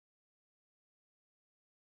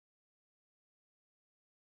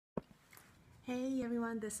Hey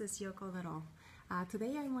everyone, this is Yoko Little.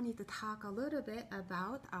 Today I wanted to talk a little bit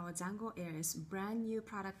about our XANGO AERIS, brand new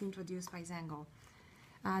product introduced by XANGO.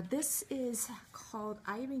 This is called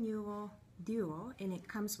Renewal Duo and it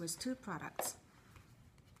comes with two products.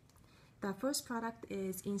 The first product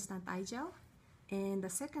is Instant Eye Gel and the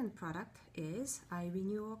second product is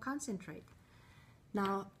Renewal Concentrate.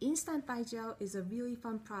 Now, Instant Eye Gel is a really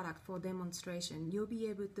fun product for demonstration. You'll be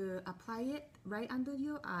able to apply it right under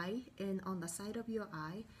your eye and on the side of your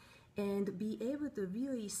eye and be able to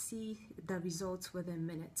really see the results within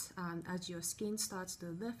minutes as your skin starts to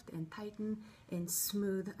lift and tighten and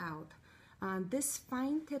smooth out. This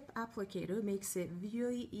fine tip applicator makes it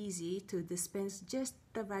really easy to dispense just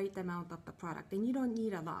the right amount of the product, and you don't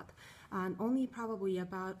need a lot. Only probably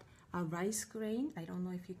about a rice grain. I don't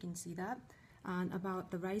know if you can see that.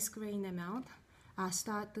 About the rice grain amount.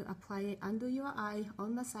 Start to apply it under your eye,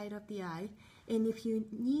 on the side of the eye, and if you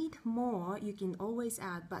need more you can always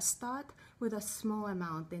add, but start with a small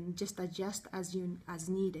amount and just adjust as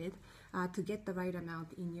needed to get the right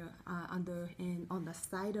amount in your under and on the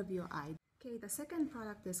side of your eye. Okay, the second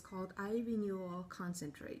product is called Renewal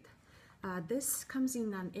Concentrate. This comes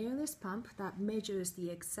in an airless pump that measures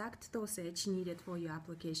the exact dosage needed for your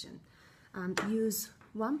application. Use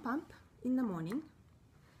one pump in the morning,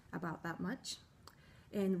 about that much,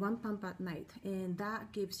 and one pump at night, and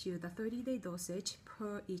that gives you the 30-day dosage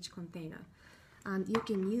per each container. You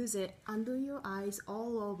can use it under your eyes,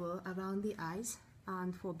 all over around the eyes,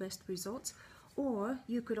 for best results, or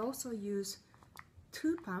you could also use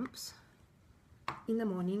two pumps in the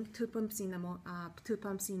morning, two pumps in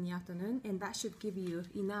the afternoon, and that should give you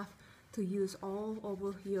enough to use all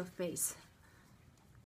over your face.